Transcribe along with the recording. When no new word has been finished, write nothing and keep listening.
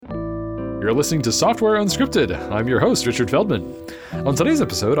You're listening to Software Unscripted. I'm your host, Richard Feldman. On today's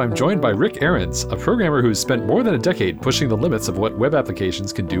episode, I'm joined by Rik Arends, a programmer who's spent more than a decade pushing the limits of what web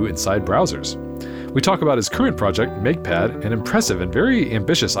applications can do inside browsers. We talk about his current project, Makepad, an impressive and very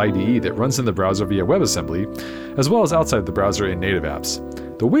ambitious IDE that runs in the browser via WebAssembly, as well as outside the browser in native apps.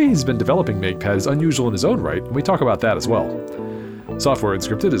 The way he's been developing Makepad is unusual in his own right, and we talk about that as well. Software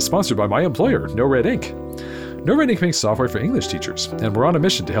Unscripted is sponsored by my employer, No Red Ink. No Red Ink makes software for English teachers, and we're on a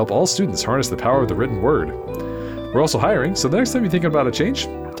mission to help all students harness the power of the written word. We're also hiring, so the next time you're thinking about a change,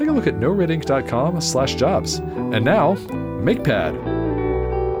 take a look at noredink.com/jobs. And now, Makepad.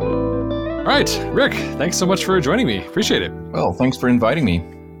 All right, Rik, thanks so much for joining me. Appreciate it. Well, thanks for inviting me.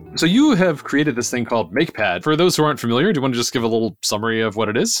 So you have created this thing called Makepad. For those who aren't familiar, do you want to just give a little summary of what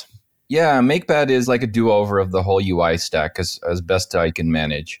it is? Yeah, Makepad is like a do-over of the whole UI stack as best I can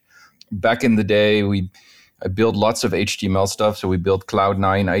manage. Back in the day, I built lots of HTML stuff. So we built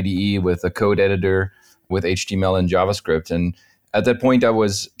Cloud9 IDE with a code editor with HTML and JavaScript. And at that point, I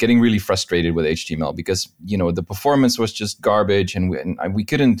was getting really frustrated with HTML because, the performance was just garbage and we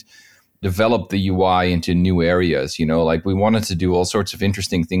couldn't develop the UI into new areas. Like we wanted to do all sorts of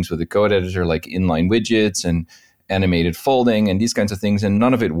interesting things with the code editor, like inline widgets and animated folding and these kinds of things. And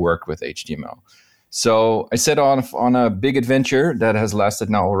none of it worked with HTML. So I set on a big adventure that has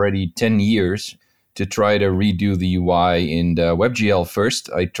lasted now already 10 years to try to redo the UI in the WebGL first.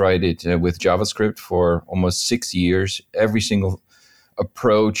 I tried it with JavaScript for almost 6 years, every single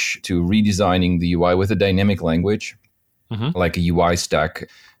approach to redesigning the UI with a dynamic language, like a UI stack.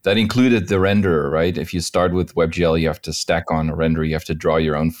 That included the renderer, right? If you start with WebGL, you have to stack on a renderer, you have to draw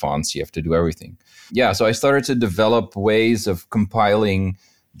your own fonts, you have to do everything. Yeah, so I started to develop ways of compiling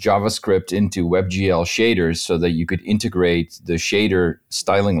JavaScript into WebGL shaders so that you could integrate the shader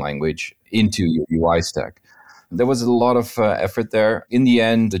styling language into your UI stack. There was a lot of effort there. In the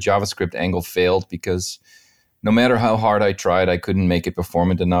end, the JavaScript angle failed because no matter how hard I tried, I couldn't make it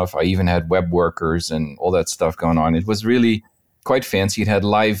performant enough. I even had web workers and all that stuff going on. It was really quite fancy. It had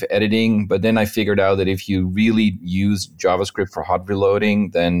live editing, but then I figured out that if you really use JavaScript for hot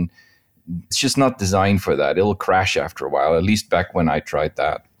reloading, then it's just not designed for that. It'll crash after a while, at least back when I tried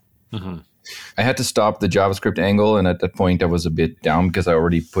that. I had to stop the JavaScript angle, and at that point I was a bit down because I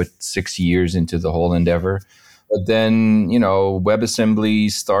already put 6 years into the whole endeavor. But then, WebAssembly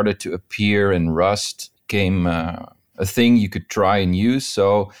started to appear and Rust became a thing you could try and use.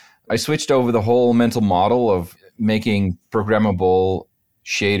 So I switched over the whole mental model of making programmable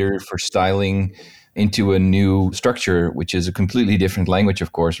shader for styling into a new structure, which is a completely different language,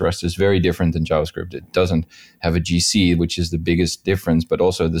 of course. Rust is very different than JavaScript. It doesn't have a GC, which is the biggest difference, but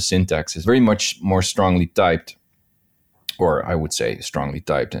also the syntax is very much more strongly typed, or I would say strongly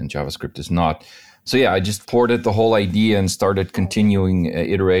typed, and JavaScript is not. So yeah, I just ported the whole idea and started continuing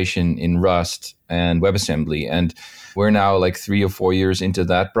iteration in Rust and WebAssembly. And we're now like 3 or 4 years into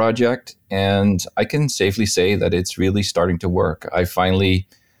that project, and I can safely say that it's really starting to work. I finally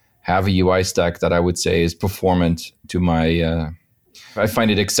have a UI stack that I would say is performant to my, I find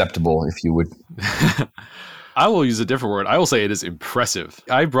it acceptable, if you would. I will use a different word. I will say it is impressive.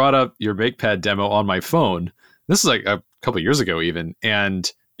 I brought up your Makepad demo on my phone. This is like a couple of years ago even,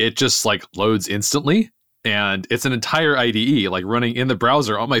 and it just like loads instantly. And it's an entire IDE like running in the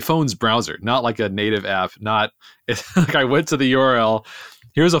browser on my phone's browser, not like a native app. It's like I went to the URL.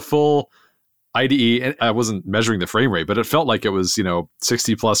 Here's a full IDE, and I wasn't measuring the frame rate, but it felt like it was,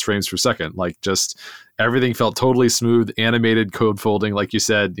 60 plus frames per second. Like just everything felt totally smooth, animated code folding. Like you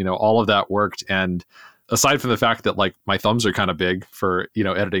said, all of that worked. And aside from the fact that like my thumbs are kind of big for,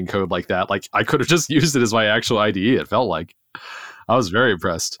 editing code like that, like I could have just used it as my actual IDE. It felt like I was very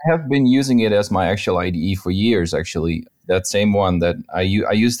impressed. I have been using it as my actual IDE for years, actually. That same one that I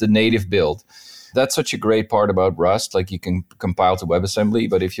use the native build. That's such a great part about Rust. Like you can compile to WebAssembly,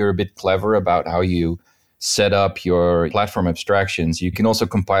 but if you're a bit clever about how you set up your platform abstractions, you can also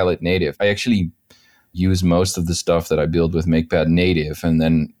compile it native. I actually use most of the stuff that I build with Makepad native. And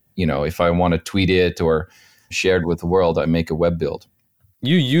then, if I want to tweet it or share it with the world, I make a web build.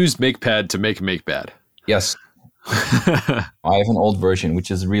 You used Makepad to make Makepad. Yes. I have an old version, which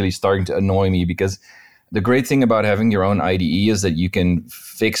is really starting to annoy me because the great thing about having your own IDE is that you can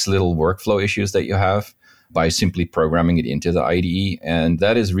fix little workflow issues that you have by simply programming it into the IDE. And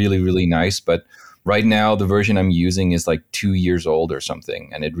that is really, really nice. But right now, the version I'm using is like 2 years old or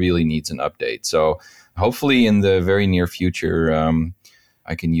something, and it really needs an update. So hopefully in the very near future,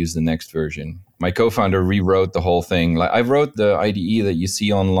 I can use the next version. My co-founder rewrote the whole thing. Like I wrote the IDE that you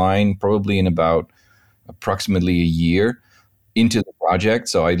see online probably in about approximately a year into the project.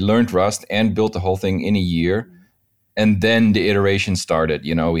 So I learned Rust and built the whole thing in a year. And then the iteration started.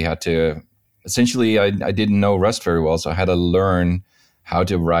 We had to essentially I didn't know Rust very well, so I had to learn how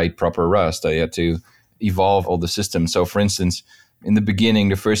to write proper Rust. I had to evolve all the systems. So for instance, in the beginning,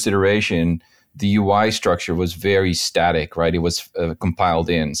 the first iteration, the UI structure was very static, right? It was compiled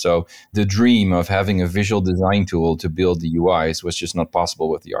in. So the dream of having a visual design tool to build the UIs was just not possible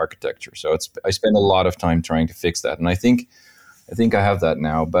with the architecture. So I spent a lot of time trying to fix that. And I think I have that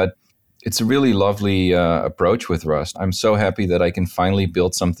now. But it's a really lovely approach with Rust. I'm so happy that I can finally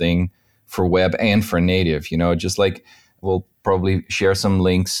build something for web and for native. Just like we'll probably share some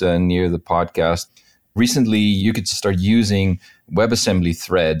links near the podcast. Recently, you could start using WebAssembly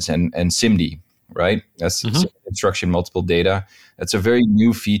threads and SIMD, right? That's instruction multiple data. That's a very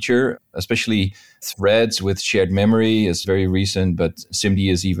new feature, especially threads with shared memory is very recent, but SIMD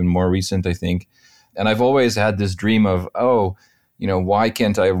is even more recent, I think. And I've always had this dream of, why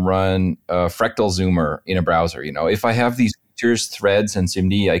can't I run a fractal zoomer in a browser? If I have these features, threads and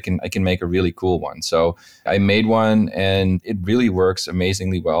SIMD, I can make a really cool one. So I made one and it really works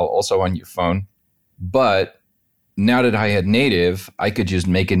amazingly well, also on your phone. But now that I had native, I could just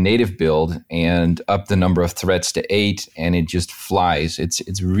make a native build and up the number of threads to 8, and it just flies. It's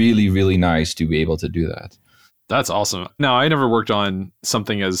really, really nice to be able to do that. That's awesome. Now, I never worked on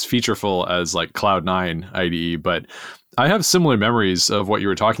something as featureful as like Cloud9 IDE, but I have similar memories of what you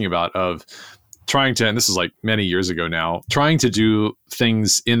were talking about of trying to, and this is like many years ago now, trying to do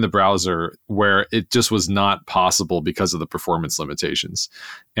things in the browser where it just was not possible because of the performance limitations.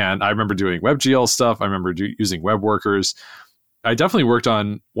 And I remember doing WebGL stuff. I remember using web workers. I definitely worked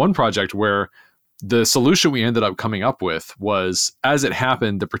on one project where the solution we ended up coming up with was, as it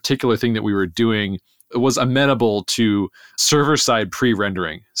happened, the particular thing that we were doing was amenable to server-side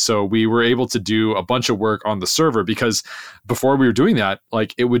pre-rendering. So we were able to do a bunch of work on the server because before we were doing that,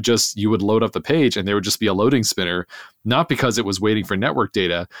 like you would load up the page and there would just be a loading spinner, not because it was waiting for network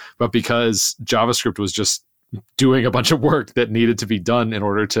data, but because JavaScript was just doing a bunch of work that needed to be done in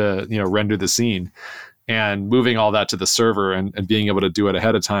order to, render the scene. And moving all that to the server and being able to do it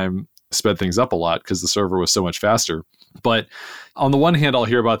ahead of time sped things up a lot because the server was so much faster. But on the one hand, I'll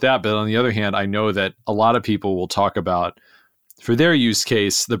hear about that. But on the other hand, I know that a lot of people will talk about, for their use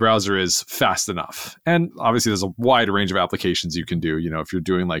case, the browser is fast enough. And obviously, there's a wide range of applications you can do. If you're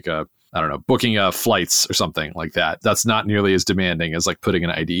doing like booking flights or something like that, that's not nearly as demanding as like putting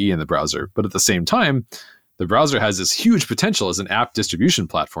an IDE in the browser. But at the same time, the browser has this huge potential as an app distribution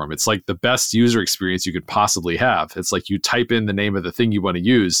platform. It's like the best user experience you could possibly have. It's like you type in the name of the thing you want to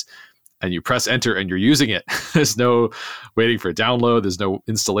use, and you press enter and you're using it. There's no waiting for a download. There's no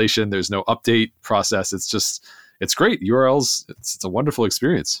installation. There's no update process. It's great. URLs, it's a wonderful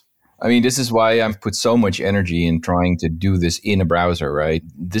experience. I mean, this is why I've put so much energy in trying to do this in a browser, right?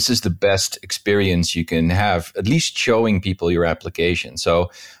 This is the best experience you can have, at least showing people your application.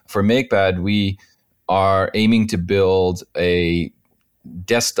 So for Makepad, we are aiming to build a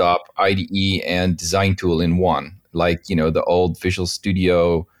desktop IDE and design tool in one, like, the old Visual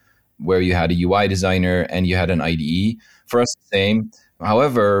Studio where you had a UI designer and you had an IDE. For us, the same.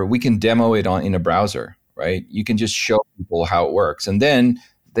 However, we can demo it in a browser, right? You can just show people how it works. And then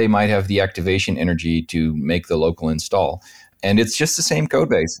they might have the activation energy to make the local install. And it's just the same code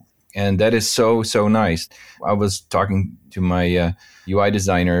base. And that is so, so nice. I was talking to my UI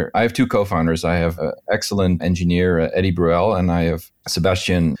designer. I have two co-founders. I have an excellent engineer, Eddie Bruel, and I have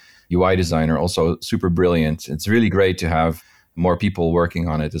Sebastian, UI designer, also super brilliant. It's really great to have more people working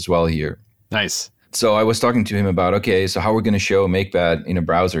on it as well here. Nice. So I was talking to him about, okay, so how we're going to show Makepad in a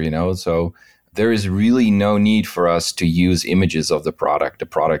browser, So there is really no need for us to use images of the product. The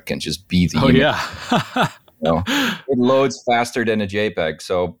product can just be the image. Yeah. It loads faster than a JPEG.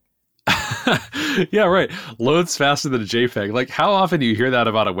 So yeah, right. Loads faster than a JPEG. Like, how often do you hear that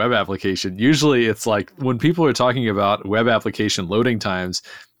about a web application? Usually it's like when people are talking about web application loading times,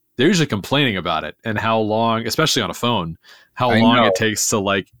 they're usually complaining about it and how long, especially on a phone, how long it takes to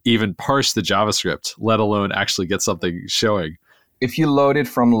like even parse the JavaScript, let alone actually get something showing. If you load it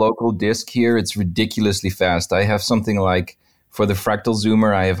from local disk here, it's ridiculously fast. I have something like, for the fractal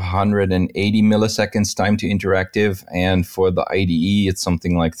zoomer, I have 180 milliseconds time to interactive. And for the IDE, it's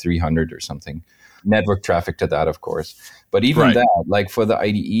something like 300 or something. Network traffic to that, of course. But even that, like for the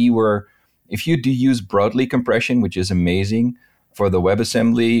IDE, where if you do use broadly compression, which is amazing, for the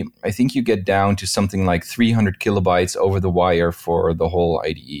WebAssembly, I think you get down to something like 300 kilobytes over the wire for the whole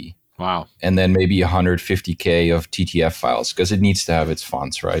IDE. Wow. And then maybe 150K of TTF files, because it needs to have its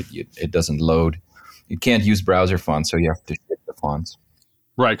fonts, right? It doesn't load. You can't use browser fonts, so you have to ship the fonts.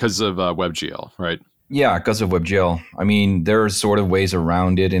 Right, because of WebGL, right? Yeah, because of WebGL. I mean, there are sort of ways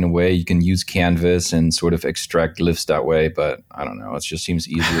around it in a way. You can use Canvas and sort of extract glyphs that way, but I don't know. It just seems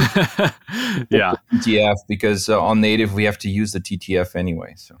easier. Yeah. TTF, because on native, we have to use the TTF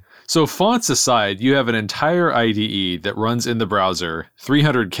anyway. So fonts aside, you have an entire IDE that runs in the browser,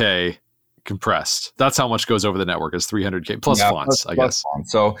 300K compressed. That's how much goes over the network is 300K plus fonts, I guess.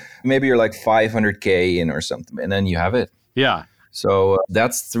 Fonts. So maybe you're like 500K in or something, and then you have it. Yeah. So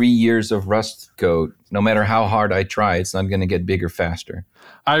that's 3 years of Rust code. No matter how hard I try, it's not going to get bigger faster.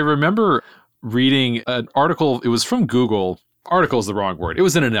 I remember reading an article. It was from Google. Article is the wrong word. It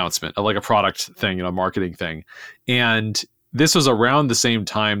was an announcement, like a product thing, marketing thing. And this was around the same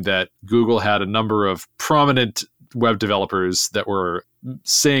time that Google had a number of prominent web developers that were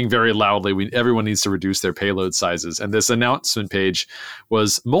saying very loudly, everyone needs to reduce their payload sizes. And this announcement page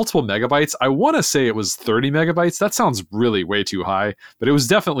was multiple megabytes. I want to say it was 30 megabytes. That sounds really way too high, but it was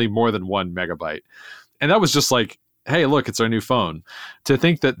definitely more than 1 megabyte. And that was just like, hey, look, it's our new phone. To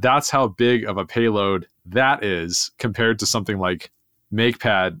think that that's how big of a payload that is compared to something like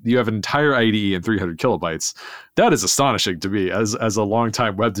Makepad, you have an entire IDE and 300 kilobytes. That is astonishing to me as a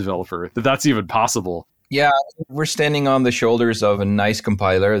longtime web developer, that that's even possible. Yeah, we're standing on the shoulders of a nice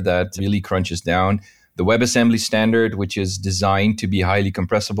compiler that really crunches down the WebAssembly standard, which is designed to be highly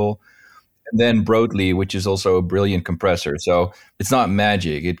compressible, and then Broadly, which is also a brilliant compressor. So it's not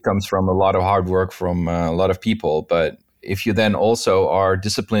magic. It comes from a lot of hard work from a lot of people. But if you then also are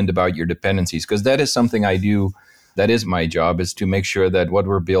disciplined about your dependencies, because that is something I do, that is my job, is to make sure that what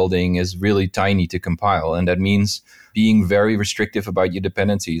we're building is really tiny to compile. And that means being very restrictive about your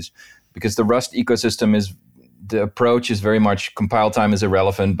dependencies. Because the Rust ecosystem the approach is very much compile time is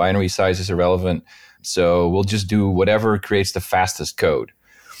irrelevant, binary size is irrelevant. So we'll just do whatever creates the fastest code,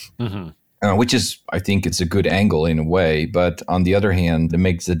 which is, I think it's a good angle in a way. But on the other hand, it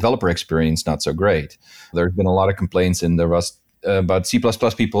makes the developer experience not so great. There's been a lot of complaints in the Rust about C++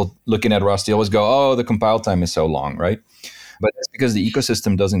 people looking at Rust. They always go, oh, the compile time is so long, right? But it's because the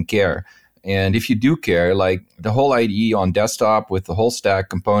ecosystem doesn't care. And if you do care, like the whole IDE on desktop with the whole stack,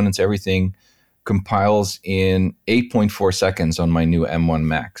 components, everything compiles in 8.4 seconds on my new M1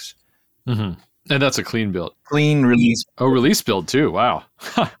 Max. And that's a clean build. Clean release. Oh, release build too. Wow.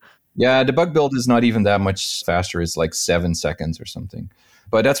 Yeah, debug build is not even that much faster. It's like 7 seconds or something.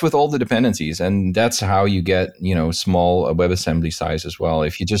 But that's with all the dependencies. And that's how you get, small WebAssembly size as well.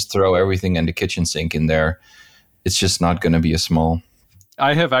 If you just throw everything in the kitchen sink in there, it's just not going to be as small.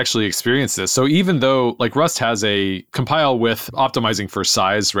 I have actually experienced this. So even though like Rust has a compile with optimizing for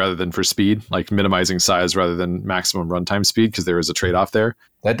size rather than for speed, like minimizing size rather than maximum runtime speed, because there is a trade-off there.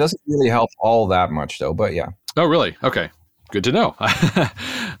 That doesn't really help all that much though, but yeah. Oh, really? Okay. Good to know.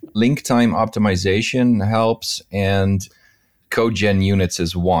 Link time optimization helps, and code gen units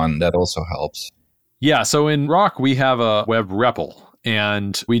is one that also helps. Yeah. So in Rock, we have a web REPL.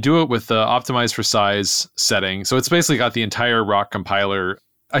 And we do it with the optimize for size setting. So it's basically got the entire Rock compiler.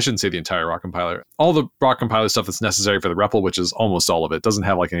 I shouldn't say the entire Rock compiler. All the Rock compiler stuff that's necessary for the REPL, which is almost all of it. Doesn't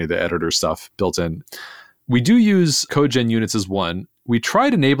have like any of the editor stuff built in. We do use code gen units as one. We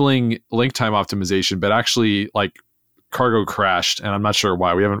tried enabling link time optimization, but actually like Cargo crashed, and I'm not sure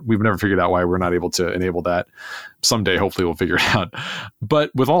why. We've never figured out why we're not able to enable that. Someday, hopefully, we'll figure it out.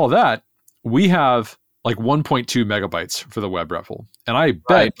 But with all of that, we have like 1.2 megabytes for the web REPL. And I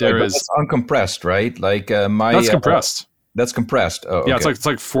bet there is... That's uncompressed, right? Like That's compressed. That's compressed. Oh, yeah, okay. it's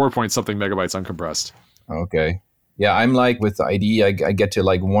like 4 point something megabytes uncompressed. Okay. Yeah, I'm like with the IDE, I get to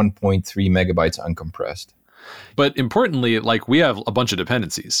like 1.3 megabytes uncompressed. But importantly, like we have a bunch of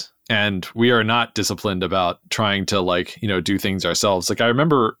dependencies, and we are not disciplined about trying to like, do things ourselves. Like I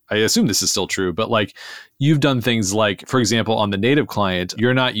remember, I assume this is still true, but like you've done things like, for example, on the native client,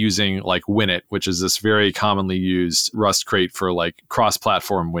 you're not using like Winit, which is this very commonly used Rust crate for like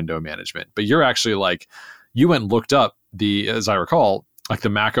cross-platform window management. But you're actually like, you went and looked up as I recall, like the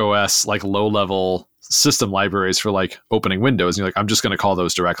Mac OS, like low-level system libraries for like opening windows. And you're like, I'm just going to call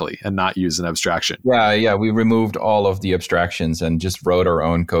those directly and not use an abstraction. Yeah. We removed all of the abstractions and just wrote our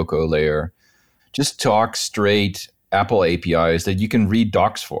own Cocoa layer. Just talk straight Apple APIs that you can read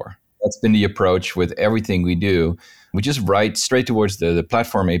docs for. That's been the approach with everything we do. We just write straight towards the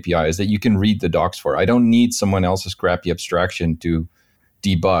platform APIs that you can read the docs for. I don't need someone else's crappy abstraction to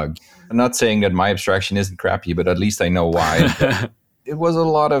debug. I'm not saying that my abstraction isn't crappy, but at least I know why. It was a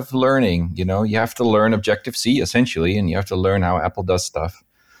lot of learning. You have to learn Objective-C essentially, and you have to learn how Apple does stuff.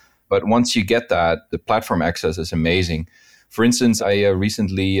 But once you get that, the platform access is amazing. For instance, I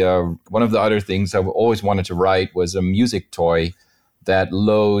recently, one of the other things I always wanted to write was a music toy that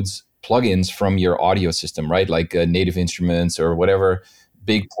loads plugins from your audio system, right? Like Native Instruments or whatever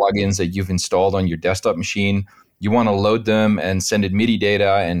big plugins that you've installed on your desktop machine. You want to load them and send it MIDI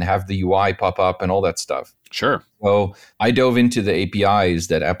data and have the UI pop up and all that stuff. Sure. So I dove into the APIs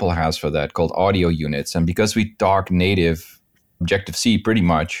that Apple has for that called audio units. And because we talk native Objective-C pretty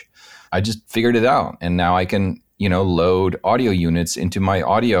much, I just figured it out. And now I can, load audio units into my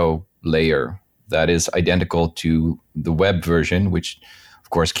audio layer that is identical to the web version, which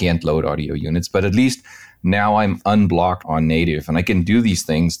of course can't load audio units, but at least now I'm unblocked on native and I can do these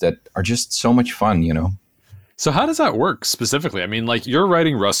things that are just so much fun, So how does that work specifically? I mean, like you're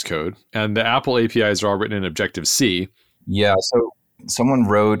writing Rust code and the Apple APIs are all written in Objective-C. Yeah, so someone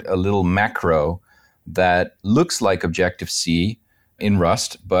wrote a little macro that looks like Objective-C in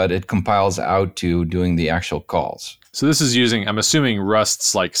Rust, but it compiles out to doing the actual calls. So this is using, I'm assuming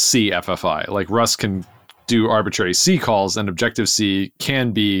Rust's like CFFI. Like Rust can do arbitrary C calls and Objective-C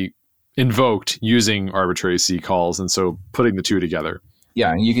can be invoked using arbitrary C calls. And so putting the two together.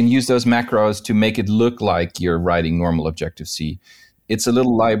 Yeah, and you can use those macros to make it look like you're writing normal Objective-C. It's a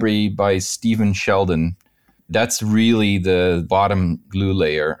little library by Stephen Sheldon. That's really the bottom glue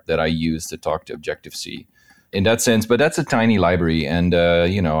layer that I use to talk to Objective-C in that sense. But that's a tiny library. And,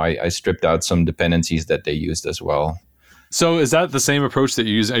 I stripped out some dependencies that they used as well. So is that the same approach that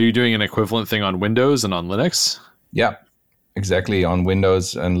you use? Are you doing an equivalent thing on Windows and on Linux? Yeah, exactly. On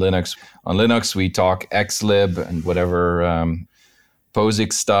Windows and Linux. On Linux, we talk xlib and whatever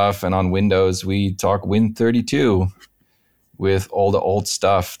POSIX stuff. And on Windows, we talk Win32 with all the old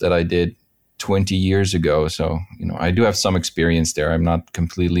stuff that I did 20 years ago. So, I do have some experience there. I'm not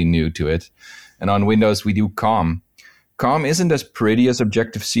completely new to it. And on Windows, we do COM. COM isn't as pretty as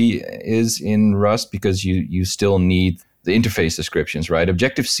Objective-C is in Rust because you still need the interface descriptions, right?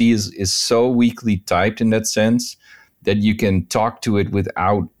 Objective-C is so weakly typed in that sense that you can talk to it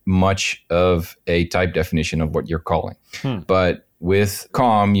without much of a type definition of what you're calling. But with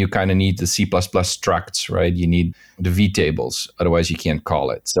COM, you kind of need the C++ structs, right? You need the vtables, otherwise you can't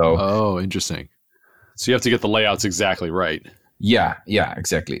call it. So, oh, interesting. So you have to get the layouts exactly right. Yeah,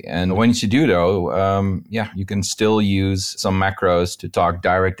 exactly. And once you do, though, you can still use some macros to talk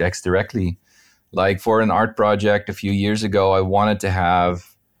DirectX directly. Like for an art project a few years ago, I wanted to have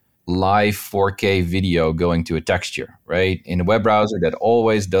live 4K video going to a texture, right? In a web browser, that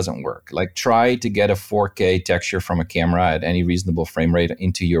always doesn't work. Like try to get a 4K texture from a camera at any reasonable frame rate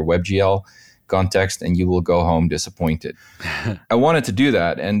into your WebGL context, and you will go home disappointed. I wanted to do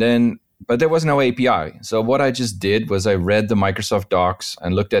that, but there was no API. So what I just did was I read the Microsoft docs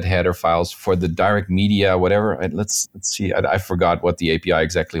and looked at header files for the direct media, whatever. Let's see. I forgot what the API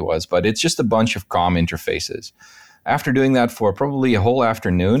exactly was, but it's just a bunch of COM interfaces. After doing that for probably a whole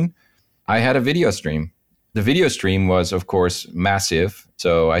afternoon, I had a video stream. The video stream was, of course, massive.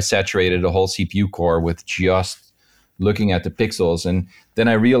 So I saturated a whole CPU core with just looking at the pixels. And then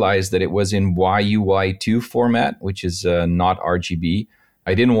I realized that it was in YUI2 format, which is not RGB.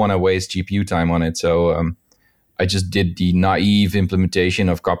 I didn't want to waste GPU time on it, so I just did the naive implementation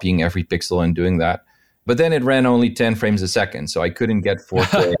of copying every pixel and doing that. But then it ran only 10 frames a second, so I couldn't get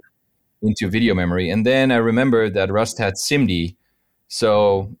 4K into video memory. And then I remembered that Rust had SIMD,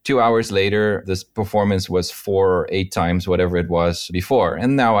 so 2 hours later, this performance was 4 or 8 times whatever it was before.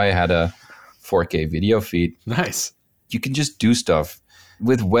 And now I had a 4K video feed. Nice. You can just do stuff.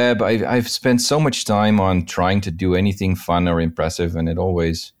 With web, I've spent so much time on trying to do anything fun or impressive, and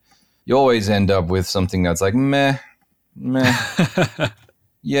you always end up with something that's like meh.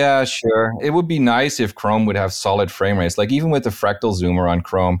 Yeah, sure. It would be nice if Chrome would have solid frame rates. Like even with the fractal zoomer on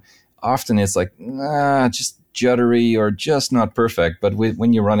Chrome, often it's like just juddery or just not perfect. But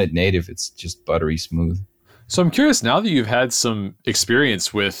when you run it native, it's just buttery smooth. So I'm curious, now that you've had some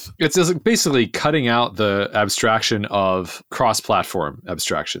experience with, it's just basically cutting out the abstraction of cross-platform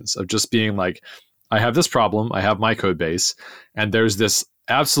abstractions, of just being like, I have this problem, I have my code base, and there's this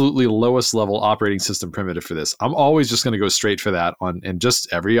absolutely lowest level operating system primitive for this. I'm always just going to go straight for that and just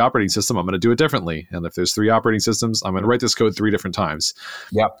every operating system, I'm going to do it differently. And if there's 3 operating systems, I'm going to write this code 3 different times.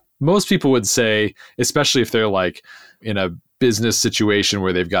 Yep. Most people would say, especially if they're like in a business situation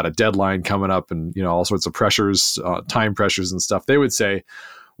where they've got a deadline coming up and all sorts of pressures, time pressures and stuff, they would say,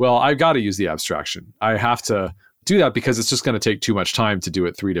 well, I've got to use the abstraction. I have to do that because it's just going to take too much time to do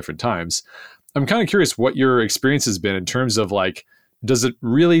it 3 different times. I'm kind of curious what your experience has been in terms of like, does it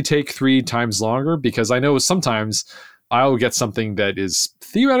really take 3 times longer? Because I know sometimes I'll get something that is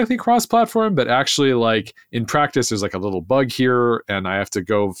theoretically cross-platform, but actually like in practice, there's like a little bug here and I have to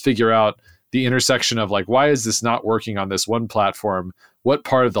go figure out the intersection of like, why is this not working on this one platform? What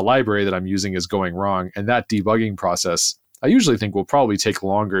part of the library that I'm using is going wrong? And that debugging process, I usually think will probably take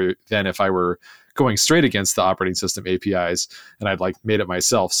longer than if I were going straight against the operating system APIs, and I'd like made it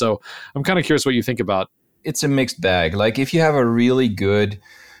myself. So I'm kind of curious what you think about. It's a mixed bag. Like if you have a really good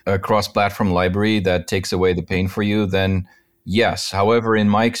cross-platform library that takes away the pain for you, then yes. However, in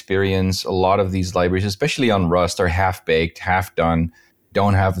my experience, a lot of these libraries, especially on Rust, are half-baked, half-done,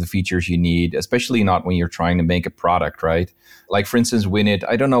 don't have the features you need, especially not when you're trying to make a product, right? Like, for instance, Winit,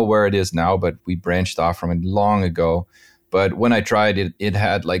 I don't know where it is now, but we branched off from it long ago. But when I tried it, it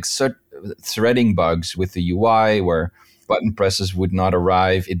had like threading bugs with the UI where button presses would not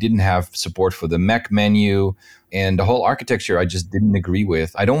arrive. It didn't have support for the Mac menu. And the whole architecture I just didn't agree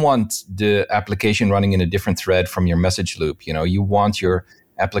with. I don't want the application running in a different thread from your message loop. You know, you want your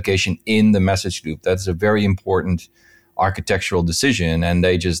application in the message loop. That's a very important architectural decision. And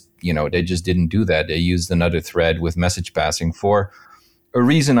they just didn't do that. They used another thread with message passing for a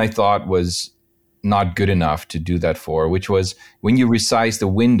reason I thought was not good enough to do that for, which was when you resize the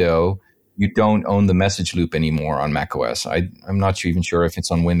window, you don't own the message loop anymore on macOS. I'm not even sure if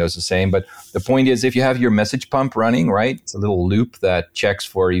it's on Windows the same, but the point is if you have your message pump running, right, it's a little loop that checks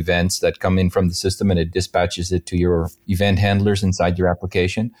for events that come in from the system and it dispatches it to your event handlers inside your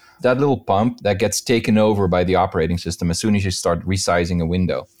application. That little pump, that gets taken over by the operating system as soon as you start resizing a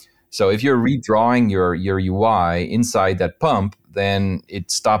window. So if you're redrawing your UI inside that pump, then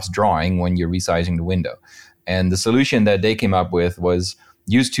it stops drawing when you're resizing the window. And the solution that they came up with was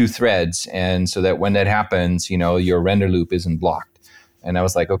use two threads, and so that when that happens, your render loop isn't blocked. And I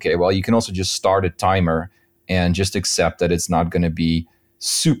was like, okay, well, you can also just start a timer and just accept that it's not going to be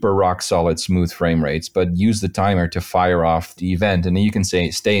super rock solid smooth frame rates, but use the timer to fire off the event, and then you can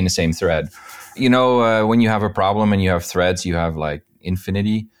stay in the same thread. When you have a problem and you have threads, you have like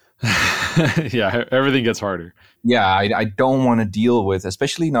infinity. Yeah, everything gets harder. Yeah, I don't want to deal with,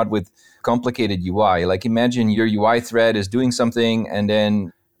 especially not with complicated UI. Like imagine your UI thread is doing something and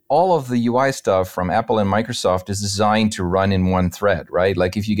then all of the UI stuff from Apple and Microsoft is designed to run in one thread, right?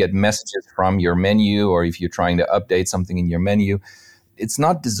 Like if you get messages from your menu or if you're trying to update something in your menu, it's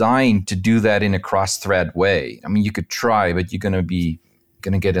not designed to do that in a cross-thread way. I mean, you could try, but you're going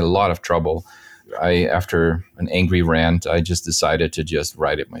to get in a lot of trouble. After an angry rant, I just decided to just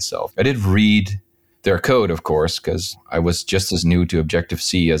write it myself. I did read their code, of course, because I was just as new to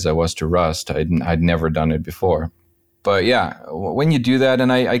Objective-C as I was to Rust. I'd never done it before. But yeah, when you do that,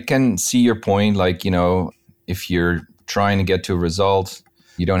 and I can see your point, like, if you're trying to get to a result,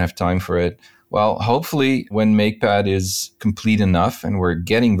 you don't have time for it. Well, hopefully when Makepad is complete enough, and we're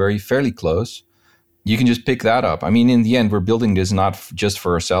getting fairly close, you can just pick that up. I mean, in the end, we're building this not just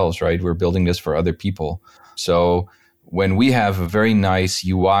for ourselves, right? We're building this for other people. So when we have a very nice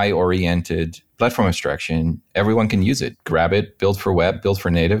UI-oriented platform abstraction, everyone can use it. Grab it, build for web, build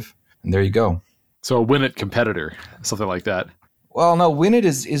for native, and there you go. So a Winit competitor, something like that. Well, no, Winit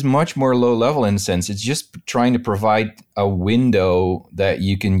is much more low level in a sense. It's just trying to provide a window that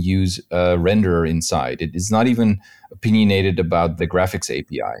you can use a renderer inside. It is not even opinionated about the graphics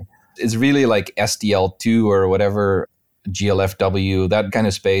API. It's really like SDL2 or whatever, GLFW, that kind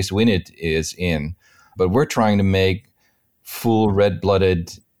of space Winit is in. But we're trying to make full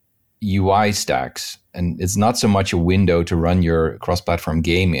red-blooded UI stacks. And it's not so much a window to run your cross-platform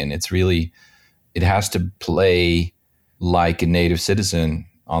game in. It's really, it has to play like a native citizen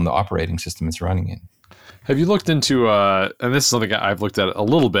on the operating system it's running in. Have you looked into, and this is something I've looked at a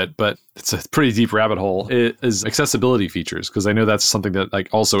little bit, but it's a pretty deep rabbit hole, it is accessibility features, because I know that's something that like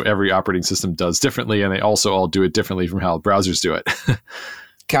also every operating system does differently, and they also all do it differently from how browsers do it.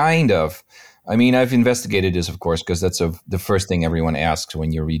 Kind of. I mean, I've investigated this, of course, because that's the first thing everyone asks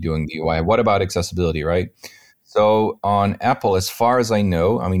when you're redoing the UI. What about accessibility, right? So on Apple, as far as I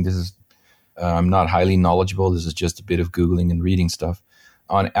know, I mean, this is, I'm not highly knowledgeable. This is just a bit of Googling and reading stuff.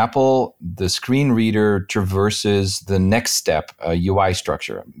 On Apple, the screen reader traverses the next step UI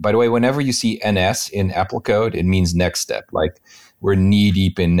structure. By the way, whenever you see NS in Apple code, it means next step. Like we're knee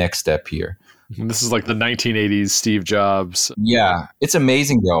deep in next step here. This is like the 1980s Steve Jobs. Yeah, it's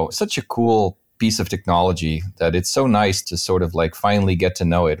amazing though. Such a cool piece of technology that it's so nice to sort of like finally get to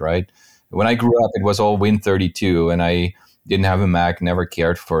know it, right? When I grew up, it was all Win32 and I didn't have a Mac, never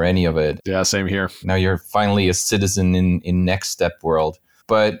cared for any of it. Yeah, same here. Now you're finally a citizen in next step world.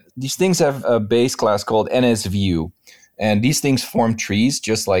 But these things have a base class called NSView. And these things form trees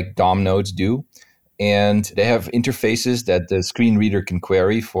just like DOM nodes do. And they have interfaces that the screen reader can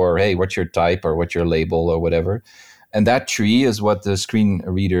query for, hey, what's your type or what's your label or whatever. And that tree is what the screen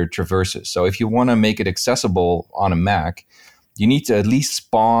reader traverses. So if you want to make it accessible on a Mac, you need to at least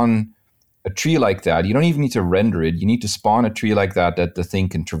spawn a tree like that. You don't even need to render it. You need to spawn a tree like that the thing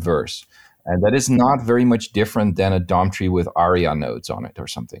can traverse. And that is not very much different than a DOM tree with ARIA nodes on it or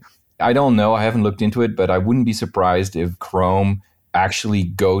something. I don't know. I haven't looked into it, but I wouldn't be surprised if Chrome actually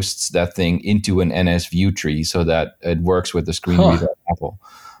ghosts that thing into an NS view tree so that it works with the screen reader at Apple.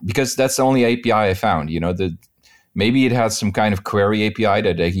 Because that's the only API I found. Maybe it has some kind of query API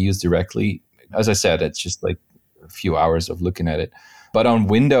that they can use directly. As I said, it's just like a few hours of looking at it. But on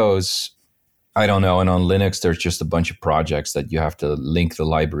Windows, I don't know. And on Linux, there's just a bunch of projects that you have to link the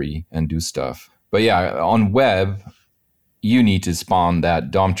library and do stuff. But yeah, on web, you need to spawn that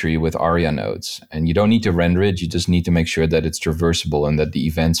DOM tree with ARIA nodes. And you don't need to render it. You just need to make sure that it's traversable and that the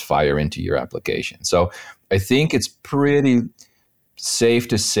events fire into your application. So I think it's pretty safe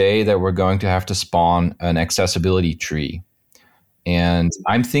to say that we're going to have to spawn an accessibility tree. And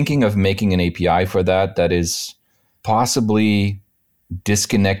I'm thinking of making an API for that is possibly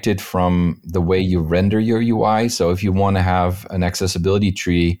disconnected from the way you render your UI. So if you want to have an accessibility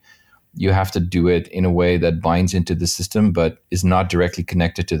tree, you have to do it in a way that binds into the system, but is not directly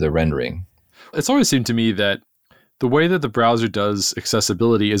connected to the rendering. It's always seemed to me that the way that the browser does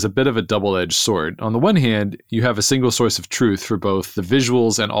accessibility is a bit of a double-edged sword. On the one hand, you have a single source of truth for both the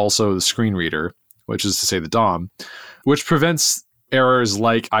visuals and also the screen reader, which is to say the DOM, which prevents errors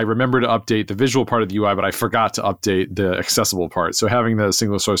like I remember to update the visual part of the UI, but I forgot to update the accessible part. So having the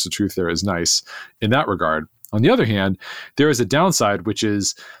single source of truth there is nice in that regard. On the other hand, there is a downside, which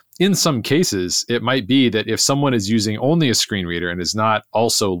is in some cases, it might be that if someone is using only a screen reader and is not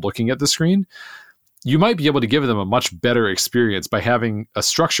also looking at the screen, you might be able to give them a much better experience by having a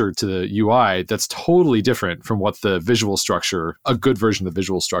structure to the UI that's totally different from what the visual structure, a good version of the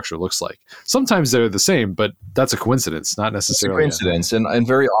visual structure looks like. Sometimes they're the same, but that's a coincidence, not necessarily. It's a coincidence. And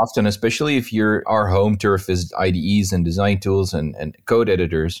very often, especially if our home turf is IDEs and design tools and code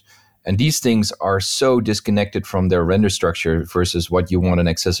editors, and these things are so disconnected from their render structure versus what you want an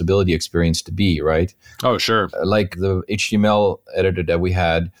accessibility experience to be, right? Oh, sure. Like the HTML editor that we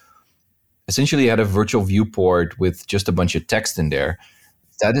had, essentially had a virtual viewport with just a bunch of text in there.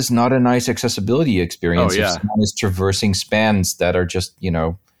 That is not a nice accessibility experience. Oh, yeah. If someone is traversing spans that are just,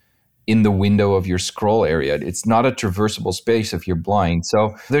 in the window of your scroll area. It's not a traversable space if you're blind.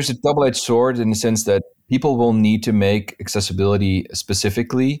 So there's a double-edged sword in the sense that people will need to make accessibility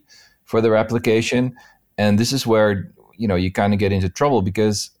specifically for their application. And this is where, you kind of get into trouble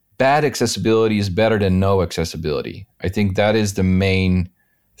because bad accessibility is better than no accessibility. I think that is the main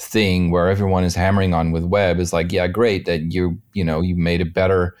thing where everyone is hammering on with web is like, yeah, great that you made a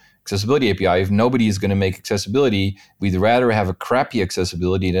better accessibility API. If nobody is going to make accessibility, we'd rather have a crappy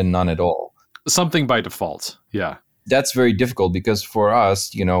accessibility than none at all. Something by default. Yeah. That's very difficult because for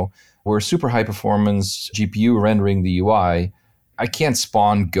us, we're super high performance GPU rendering the UI. I can't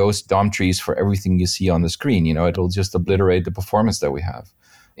spawn ghost DOM trees for everything you see on the screen. It'll just obliterate the performance that we have.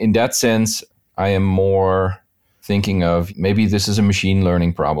 In that sense, I am more thinking of maybe this is a machine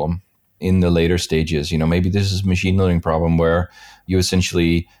learning problem in the later stages. Maybe this is a machine learning problem where you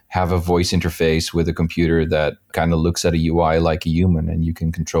essentially have a voice interface with a computer that kind of looks at a UI like a human and you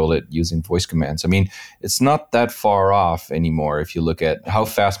can control it using voice commands. I mean, it's not that far off anymore if you look at how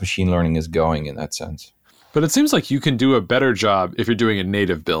fast machine learning is going in that sense. But it seems like you can do a better job if you're doing a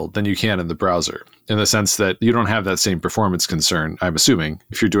native build than you can in the browser, in the sense that you don't have that same performance concern, I'm assuming,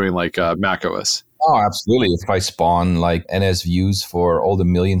 if you're doing like Mac OS. Oh, absolutely. If I spawn like NS views for all the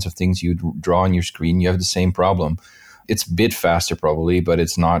millions of things you draw on your screen, you have the same problem. It's a bit faster probably, but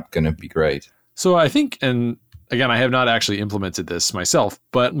it's not going to be great. So I think, and again, I have not actually implemented this myself,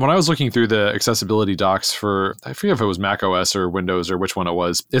 but when I was looking through the accessibility docs for, I forget if it was Mac OS or Windows or which one it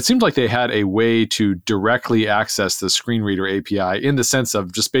was, it seemed like they had a way to directly access the screen reader API in the sense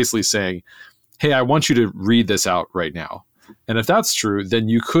of just basically saying, hey, I want you to read this out right now. And if that's true, then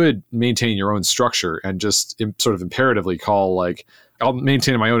you could maintain your own structure and just sort of imperatively call like, I'll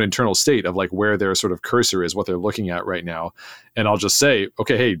maintain my own internal state of like where their sort of cursor is, what they're looking at right now. And I'll just say,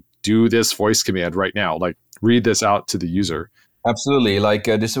 okay, hey, do this voice command right now. Like read this out to the user. Absolutely. Like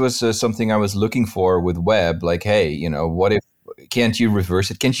this was something I was looking for with web. Like, hey, what if, can't you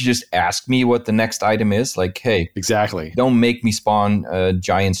reverse it? Can't you just ask me what the next item is? Like, hey, exactly. Don't make me spawn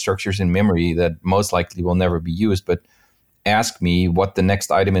giant structures in memory that most likely will never be used, but ask me what the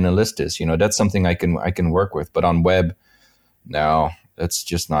next item in a list is. That's something I can work with. But on web, no, that's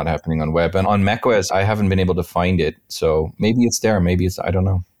just not happening on web. And on macOS, I haven't been able to find it. So maybe it's there. Maybe it's, I don't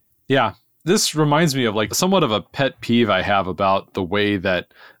know. Yeah. This reminds me of like somewhat of a pet peeve I have about the way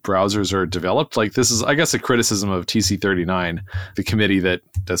that browsers are developed. Like this is, I guess, a criticism of TC39, the committee that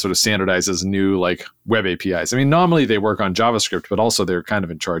sort of standardizes new like web APIs. I mean, normally they work on JavaScript, but also they're kind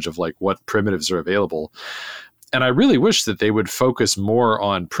of in charge of like what primitives are available. And I really wish that they would focus more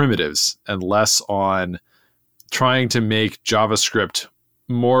on primitives and less on trying to make JavaScript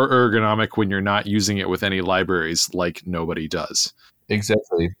more ergonomic when you're not using it with any libraries like nobody does.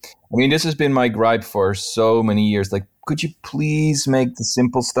 Exactly. I mean, this has been my gripe for so many years. Like, could you please make the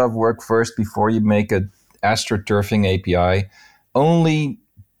simple stuff work first before you make a astroturfing API? Only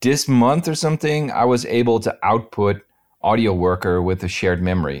this month or something, I was able to output Audio Worker with a shared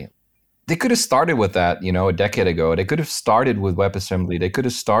memory. They could have started with that, a decade ago. They could have started with WebAssembly. They could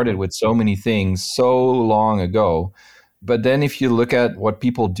have started with so many things so long ago. But then if you look at what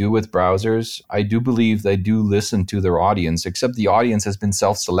people do with browsers, I do believe they do listen to their audience, except the audience has been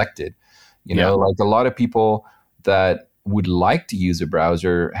self-selected. Like a lot of people that would like to use a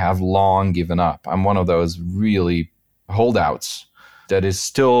browser have long given up. I'm one of those really holdouts that is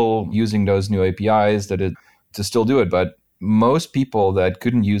still using those new APIs to still do it. But most people that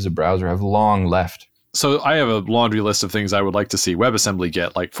couldn't use a browser have long left. So I have a laundry list of things I would like to see WebAssembly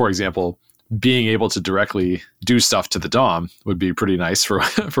get. Like, for example, being able to directly do stuff to the DOM would be pretty nice for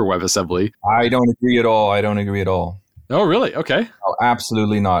WebAssembly. I don't agree at all. Oh, really? Okay. Oh,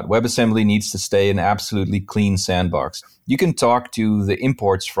 absolutely not. WebAssembly needs to stay an absolutely clean sandbox. You can talk to the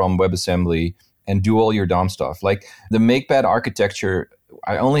imports from WebAssembly and do all your DOM stuff. Like the Makepad architecture,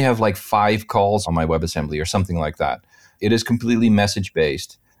 I only have like 5 calls on my WebAssembly or something like that. It is completely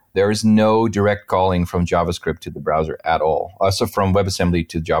message-based. There is no direct calling from JavaScript to the browser at all. Also from WebAssembly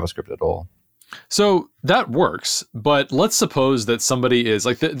to JavaScript at all. So that works, but let's suppose that somebody is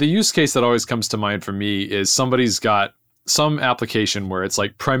like the use case that always comes to mind for me is somebody's got some application where it's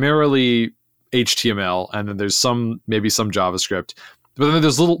like primarily HTML and then there's maybe some JavaScript, but then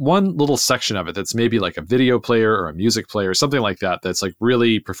there's one little section of it that's maybe like a video player or a music player, something like that, that's like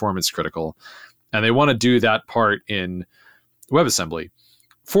really performance critical. And they want to do that part in WebAssembly.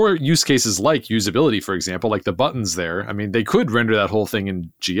 For use cases like usability, for example, like the buttons there, I mean, they could render that whole thing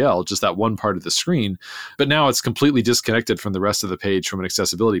in GL, just that one part of the screen, but now it's completely disconnected from the rest of the page from an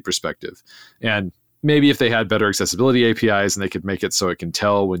accessibility perspective. And maybe if they had better accessibility APIs and they could make it so it can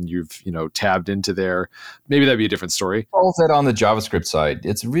tell when you've, tabbed into there, maybe that'd be a different story. All that on the JavaScript side,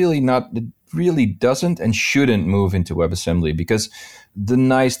 it really doesn't and shouldn't move into WebAssembly, because the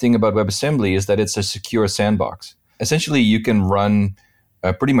nice thing about WebAssembly is that it's a secure sandbox. Essentially, you can run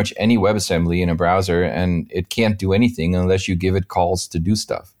pretty much any WebAssembly in a browser, and it can't do anything unless you give it calls to do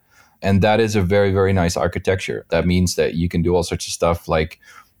stuff. And that is a very, very nice architecture. That means that you can do all sorts of stuff like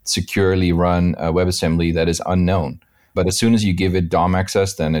securely run a WebAssembly that is unknown. But as soon as you give it DOM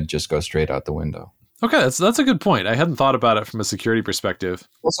access, then it just goes straight out the window. Okay, that's a good point. I hadn't thought about it from a security perspective.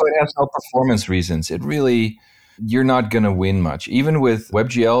 Also, it has no performance reasons. You're not going to win much. Even with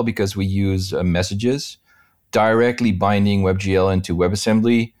WebGL, because we use messages, directly binding WebGL into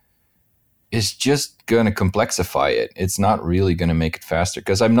WebAssembly is just going to complexify it. It's not really going to make it faster,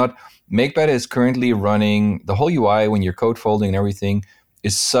 because Makepad is currently running the whole UI when you're code folding and everything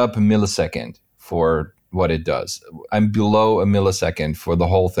is sub millisecond for what it does. I'm below a millisecond for the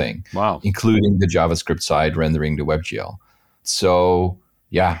whole thing. Wow. Including the JavaScript side rendering the WebGL. So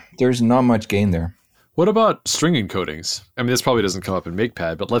yeah, there's not much gain there. What about string encodings? I mean, this probably doesn't come up in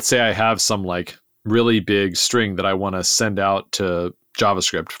Makepad, but let's say I have some like really big string that I want to send out to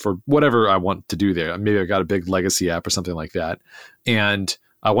JavaScript for whatever I want to do there. Maybe I've got a big legacy app or something like that, and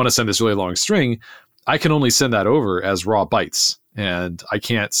I want to send this really long string. I can only send that over as raw bytes, and I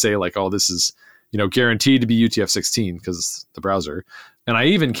can't say like, oh, this is guaranteed to be UTF-16 because the browser. And I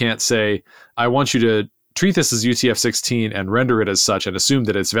even can't say I want you to treat this as UTF-16 and render it as such and assume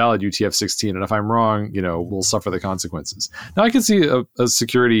that it's valid UTF-16. And if I'm wrong, we'll suffer the consequences. Now I can see a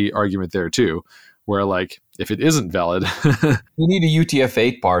security argument there too, where like if it isn't valid, you need a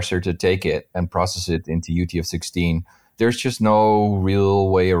UTF-8 parser to take it and process it into UTF-16. There's just no real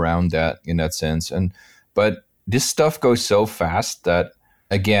way around that in that sense. But this stuff goes so fast that,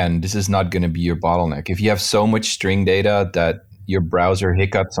 again, this is not going to be your bottleneck. If you have so much string data that your browser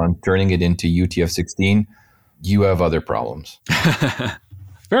hiccups on turning it into UTF-16, you have other problems.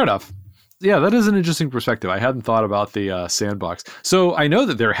 Fair enough. Yeah, that is an interesting perspective. I hadn't thought about the sandbox. So I know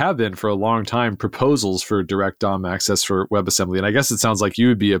that there have been for a long time proposals for direct DOM access for WebAssembly, and I guess it sounds like you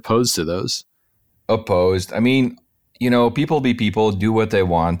would be opposed to those. Opposed. I mean, people be people, do what they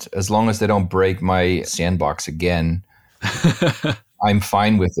want. As long as they don't break my sandbox again, I'm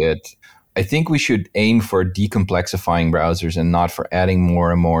fine with it. I think we should aim for decomplexifying browsers and not for adding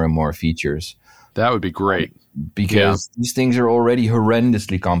more and more and more features. That would be great. Because these things are already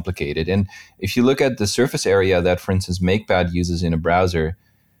horrendously complicated. And if you look at the surface area that, for instance, Makepad uses in a browser,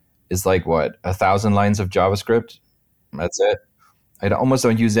 is like, 1,000 lines of JavaScript? That's it. I almost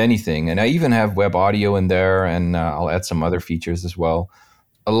don't use anything. And I even have web audio in there, and I'll add some other features as well.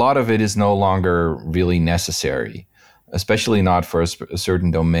 A lot of it is no longer really necessary, especially not for a certain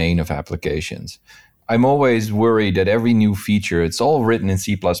domain of applications. I'm always worried that every new feature, it's all written in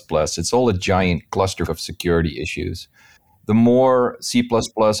C++. It's all a giant cluster of security issues. The more C++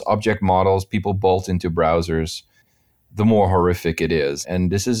 object models people bolt into browsers, the more horrific it is.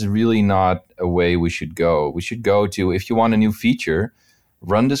 And this is really not a way we should go. We should go to, if you want a new feature,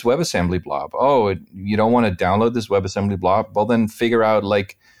 run this WebAssembly blob. Oh, you don't want to download this WebAssembly blob? Well, then figure out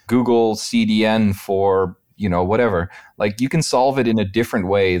like Google CDN for, whatever. Like you can solve it in a different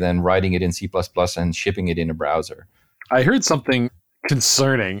way than writing it in C++ and shipping it in a browser. I heard something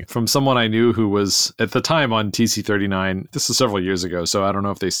concerning from someone I knew who was at the time on TC39. This was several years ago, so I don't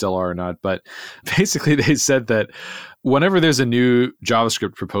know if they still are or not. But basically they said that whenever there's a new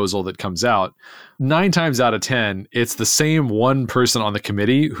JavaScript proposal that comes out, 9 times out of 10, it's the same one person on the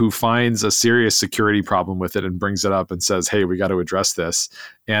committee who finds a serious security problem with it and brings it up and says, hey, we got to address this.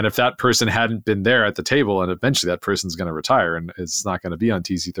 And if that person hadn't been there at the table, and eventually that person's going to retire and it's not going to be on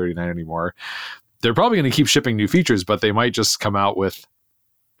TC39 anymore, they're probably going to keep shipping new features, but they might just come out with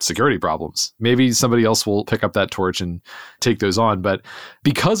security problems. Maybe somebody else will pick up that torch and take those on. But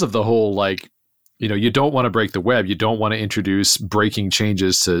because of the whole, you don't want to break the web, you don't want to introduce breaking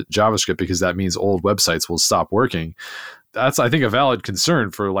changes to JavaScript because that means old websites will stop working. That's, I think, a valid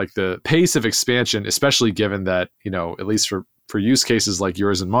concern for the pace of expansion, especially given that, at least for use cases like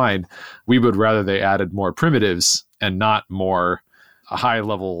yours and mine, we would rather they added more primitives and not more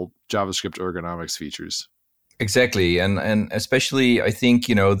high-level JavaScript ergonomics features. Exactly. And especially, I think,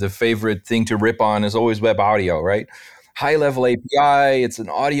 the favorite thing to rip on is always web audio, right? High-level API, it's an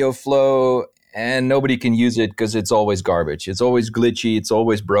audio flow, and nobody can use it because it's always garbage. It's always glitchy. It's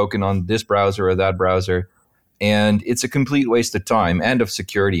always broken on this browser or that browser. And it's a complete waste of time and of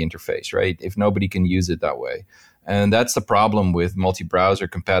security interface, right? If nobody can use it that way. And that's the problem with multi-browser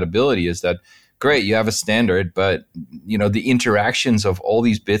compatibility is that, great, you have a standard, but the interactions of all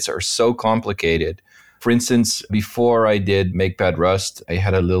these bits are so complicated. For instance, before I did Makepad Rust, I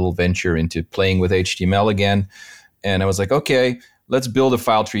had a little venture into playing with HTML again. And I was like, okay, let's build a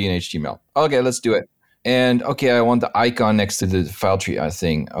file tree in HTML. Okay, let's do it. And okay, I want the icon next to the file tree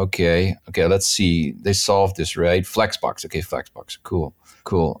thing. Okay, let's see. They solved this, right? Flexbox. Okay, Flexbox. Cool.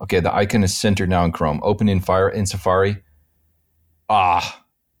 Okay, the icon is centered now in Chrome. Open in Safari. No.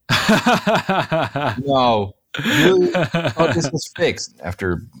 Really? Oh, this was fixed.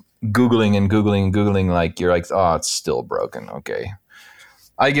 After Googling, you're like, it's still broken. Okay.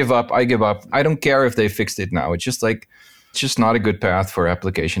 I give up. I don't care if they fixed it now. It's just not a good path for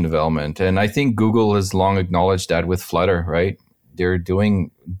application development. And I think Google has long acknowledged that with Flutter, right? They're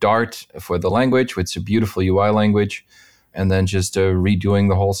doing Dart for the language, which is a beautiful UI language, and then just redoing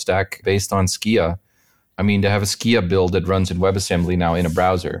the whole stack based on Skia. I mean, they have a Skia build that runs in WebAssembly now in a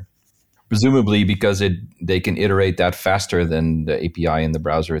browser, presumably because they can iterate that faster than the API in the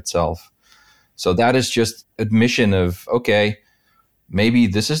browser itself. So that is just admission of, okay, maybe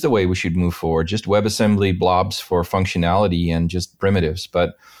this is the way we should move forward, just WebAssembly blobs for functionality and just primitives.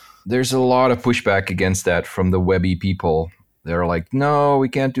 But there's a lot of pushback against that from the webby people. They're like, no, we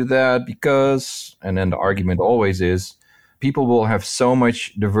can't do that because, and then the argument always is, people will have so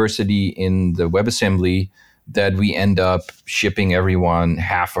much diversity in the WebAssembly that we end up shipping everyone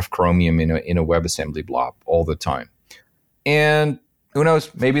half of Chromium in a WebAssembly blob all the time. And who knows,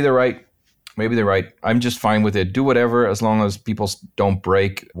 maybe they're right. I'm just fine with it. Do whatever, as long as people don't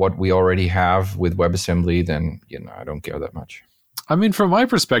break what we already have with WebAssembly, then I don't care that much. I mean, from my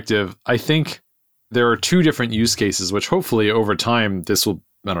perspective, I think there are 2 different use cases, which hopefully over time this will,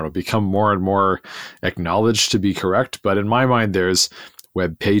 become more and more acknowledged to be correct. But in my mind, there's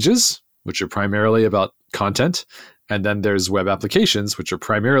web pages, which are primarily about content, and then there's web applications, which are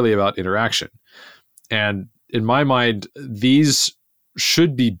primarily about interaction. And in my mind, these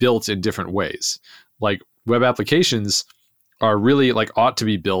should be built in different ways. Like web applications are really ought to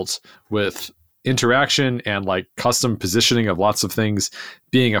be built with interaction and custom positioning of lots of things,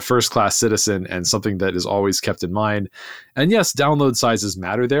 being a first-class citizen and something that is always kept in mind. And yes, download sizes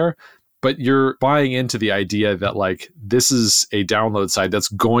matter there, but you're buying into the idea that this is a download size that's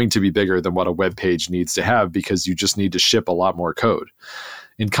going to be bigger than what a web page needs to have because you just need to ship a lot more code.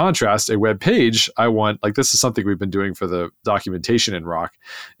 In contrast, a web page, I want, this is something we've been doing for the documentation in Rock,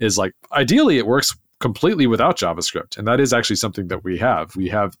 is ideally it works completely without JavaScript. And that is actually something that we have. We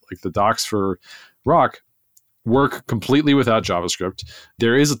have the docs for Rock work completely without JavaScript.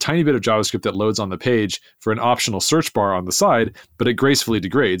 There is a tiny bit of JavaScript that loads on the page for an optional search bar on the side, but it gracefully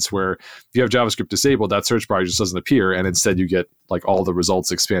degrades where if you have JavaScript disabled, that search bar just doesn't appear. And instead you get like all the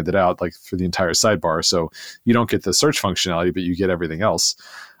results expanded out like for the entire sidebar. So you don't get the search functionality, but you get everything else.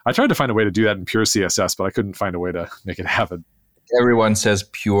 I tried to find a way to do that in pure CSS, but I couldn't find a way to make it happen. Everyone says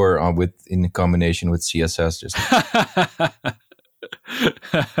pure in combination with CSS. Just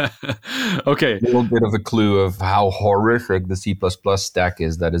okay. A little bit of a clue of how horrific the C++ stack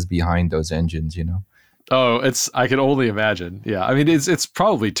is that is behind those engines, you know? Oh, I can only imagine. Yeah. I mean, it's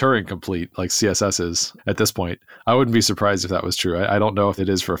probably Turing complete like CSS is at this point. I wouldn't be surprised if that was true. I don't know if it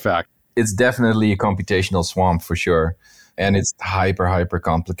is for a fact. It's definitely a computational swamp for sure. And it's hyper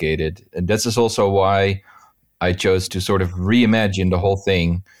complicated. And this is also why I chose to sort of reimagine the whole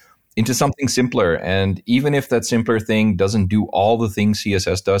thing into something simpler. And even if that simpler thing doesn't do all the things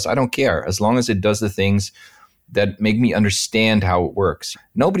CSS does, I don't care. As long as it does the things that make me understand how it works.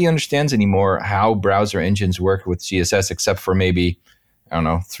 Nobody understands anymore how browser engines work with CSS except for maybe, I don't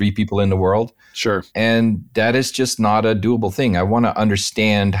know, 3 people in the world. Sure. And that is just not a doable thing. I want to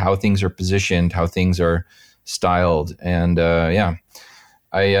understand how things are positioned, how things are styled. And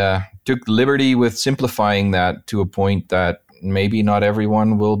I took liberty with simplifying that to a point that maybe not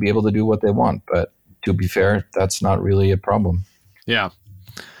everyone will be able to do what they want. But to be fair, that's not really a problem. Yeah.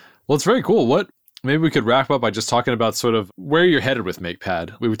 Well, it's very cool. Maybe we could wrap up by just talking about sort of where you're headed with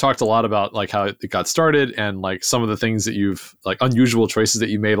Makepad. We've talked a lot about like how it got started and like some of the things that you've like unusual choices that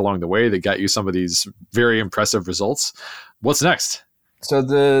you made along the way that got you some of these very impressive results. What's next? So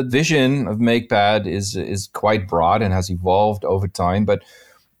the vision of Makepad is quite broad and has evolved over time. But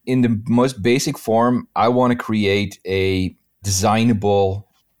in the most basic form, I want to create a designable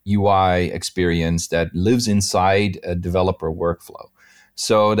UI experience that lives inside a developer workflow.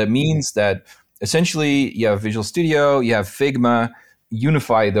 So that means that essentially you have Visual Studio, you have Figma,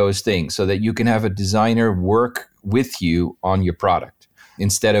 unify those things so that you can have a designer work with you on your product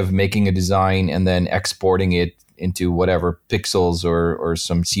instead of making a design and then exporting it into whatever pixels or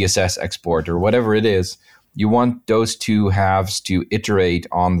some CSS export or whatever it is. You want those two halves to iterate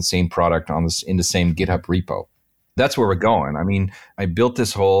on the same product in the same GitHub repo. That's where we're going. I mean, I built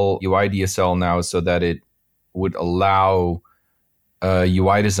this whole UI DSL now so that it would allow a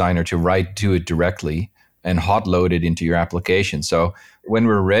UI designer to write to it directly and hot load it into your application. So when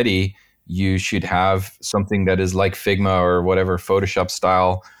we're ready, you should have something that is like Figma or whatever Photoshop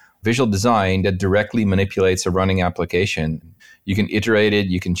style visual design that directly manipulates a running application. You can iterate it,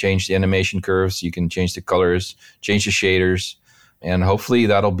 you can change the animation curves, you can change the colors, change the shaders, and hopefully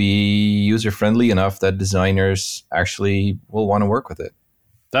that'll be user-friendly enough that designers actually will want to work with it.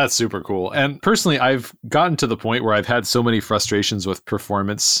 That's super cool. And personally, I've gotten to the point where I've had so many frustrations with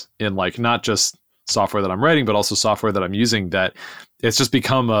performance in like not just software that I'm writing, but also software that I'm using that it's just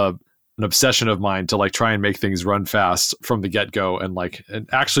become an obsession of mine to like try and make things run fast from the get-go and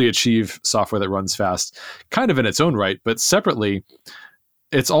actually achieve software that runs fast kind of in its own right. But separately,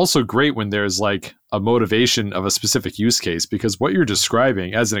 it's also great when there's like a motivation of a specific use case because what you're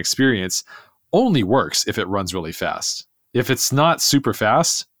describing as an experience only works if it runs really fast. If it's not super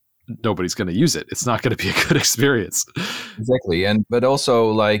fast, nobody's going to use it. It's not going to be a good experience. Exactly. But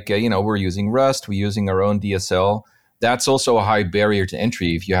also we're using Rust, we're using our own DSL. That's also a high barrier to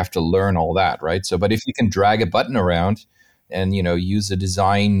entry if you have to learn all that, right? But if you can drag a button around and, use a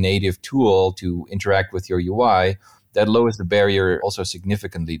design native tool to interact with your UI, that lowers the barrier also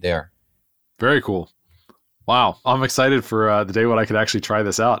significantly there. Very cool. Wow. I'm excited for the day when I could actually try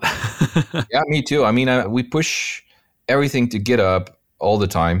this out. Yeah, me too. I mean, we push everything to GitHub all the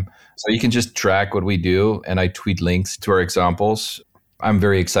time. So you can just track what we do, and I tweet links to our examples. I'm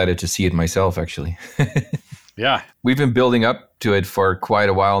very excited to see it myself, actually. Yeah. We've been building up to it for quite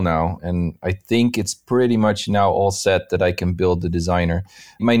a while now, and I think it's pretty much now all set that I can build the designer.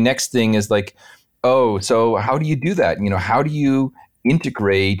 My next thing is so how do you do that? How do you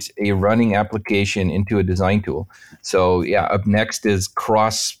integrate a running application into a design tool? So yeah, up next is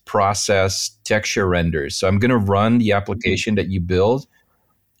cross-process texture renders. So I'm going to run the application that you build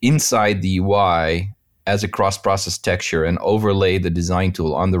inside the UI as a cross-process texture and overlay the design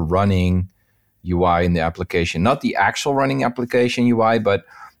tool on the running UI in the application. Not the actual running application UI, but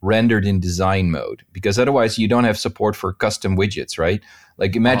rendered in design mode. Because otherwise you don't have support for custom widgets, right?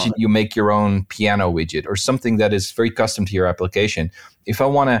 Like imagine you make your own piano widget or something that is very custom to your application. If I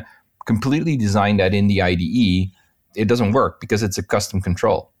want to completely design that in the IDE, it doesn't work because it's a custom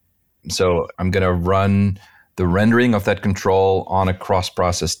control. So I'm going to run the rendering of that control on a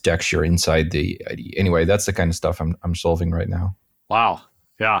cross-process texture inside the IDE. Anyway, that's the kind of stuff I'm solving right now. Wow.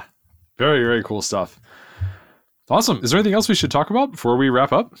 Yeah. Very, very cool stuff. Awesome. Is there anything else we should talk about before we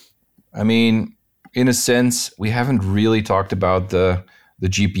wrap up? I mean, in a sense, we haven't really talked about the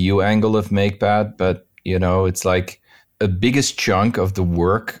GPU angle of Makepad, but it's like a biggest chunk of the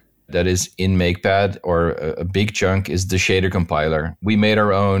work that is in Makepad, or a big chunk, is the shader compiler. We made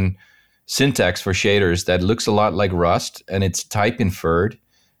our own syntax for shaders that looks a lot like Rust, and it's type inferred,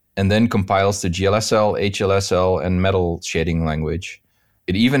 and then compiles to GLSL, HLSL, and metal shading language.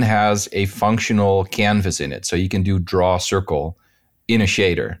 It even has a functional canvas in it, so you can do draw circle in a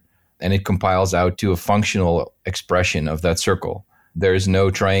shader, and it compiles out to a functional expression of that circle. There's no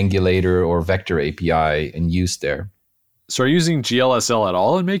triangulator or vector API in use there. So are you using GLSL at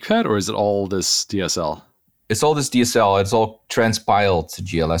all in Makepad, or is it all this DSL? It's all this DSL. It's all transpiled to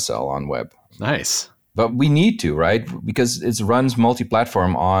GLSL on web. Nice. But we need to, right? Because it runs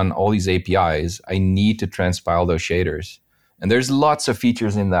multi-platform on all these APIs. I need to transpile those shaders. And there's lots of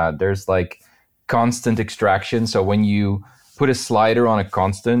features in that. There's like constant extraction. So when you put a slider on a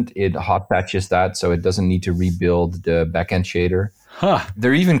constant, it hot patches that so it doesn't need to rebuild the backend shader.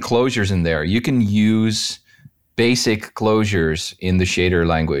 There are even closures in there. You can use basic closures in the shader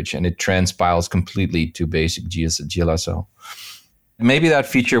language, and it transpiles completely to basic GLSL. Maybe that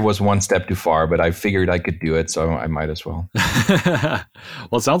feature was one step too far, but I figured I could do it, so I might as well. Well,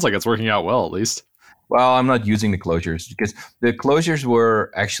 it sounds like it's working out well, at least. Well, I'm not using the closures because the closures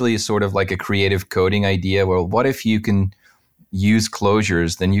were actually sort of like a creative coding idea. Well, what if you can use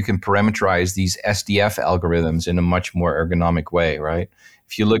closures, then you can parameterize these SDF algorithms in a much more ergonomic way, right?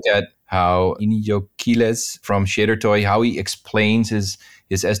 If you look at how Inigo Quiles from ShaderToy, how he explains his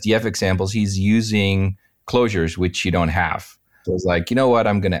SDF examples, he's using closures, which you don't have. So it's like, you know what,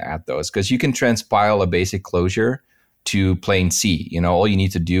 I'm going to add those because you can transpile a basic closure to plain C. All you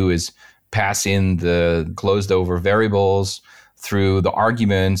need to do is pass in the closed over variables through the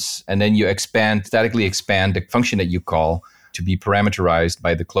arguments, and then you statically expand the function that you call to be parameterized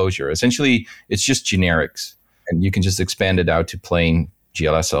by the closure. Essentially, it's just generics, and you can just expand it out to plain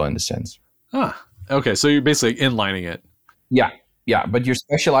GLSL in a sense. Okay. So you're basically inlining it. Yeah. But you're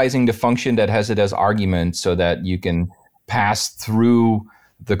specializing the function that has it as argument so that you can pass through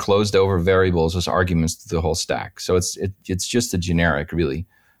the closed over variables as arguments to the whole stack. So it's just a generic, really.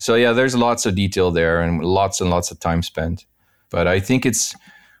 So yeah, there's lots of detail there and lots of time spent. But I think it's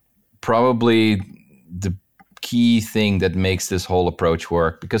probably the key thing that makes this whole approach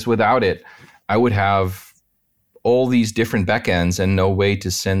work, because without it, I would have all these different backends and no way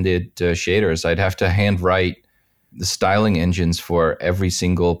to send it to shaders. I'd have to handwrite the styling engines for every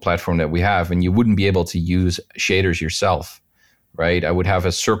single platform that we have, and you wouldn't be able to use shaders yourself, right? I would have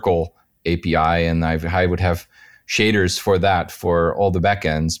a circle API, and I would have shaders for that for all the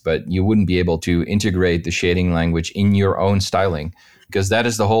backends, but you wouldn't be able to integrate the shading language in your own styling, because that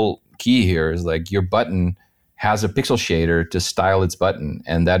is the whole key here, is like your button has a pixel shader to style its button,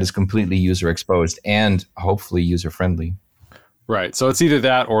 and that is completely user exposed and hopefully user friendly. Right. So it's either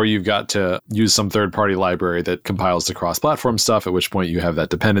that or you've got to use some third-party library that compiles the cross-platform stuff, at which point you have that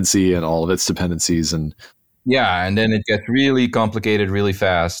dependency and all of its dependencies. And then it gets really complicated really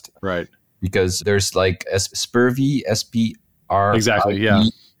fast. Right. Because there's like SPIRV, SPR. Exactly, yeah.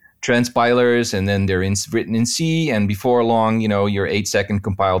 Transpilers, and then they're written in C, and before long, your 8-second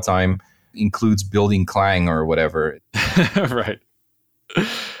compile time includes building Clang or whatever. Right.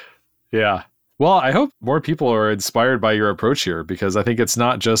 Yeah. Well, I hope more people are inspired by your approach here, because I think it's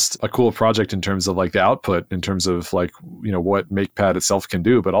not just a cool project in terms of like the output, in terms of like, what Makepad itself can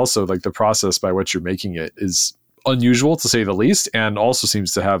do, but also like the process by which you're making it is unusual to say the least, and also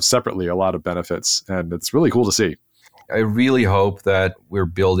seems to have separately a lot of benefits. And it's really cool to see. I really hope that we're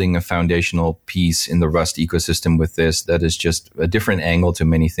building a foundational piece in the Rust ecosystem with this that is just a different angle to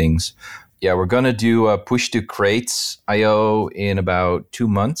many things. Yeah, we're going to do a push to crates IO in about 2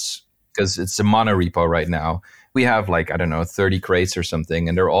 months, because it's a mono repo right now. We have 30 crates or something,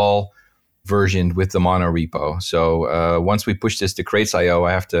 and they're all versioned with the mono repo. So once we push this to crates IO,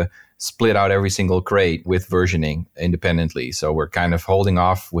 I have to split out every single crate with versioning independently. So we're kind of holding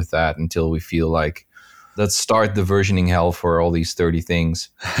off with that until we feel like, let's start the versioning hell for all these 30 things.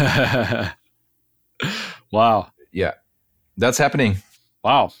 Wow. Yeah, that's happening.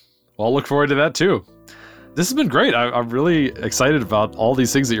 Wow. Well, I'll look forward to that too. This has been great. I'm really excited about all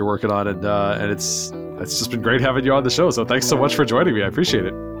these things that you're working on, and it's just been great having you on the show. So thanks so much for joining me. I appreciate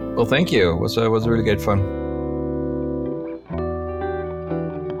it. Well, thank you. It was really good fun.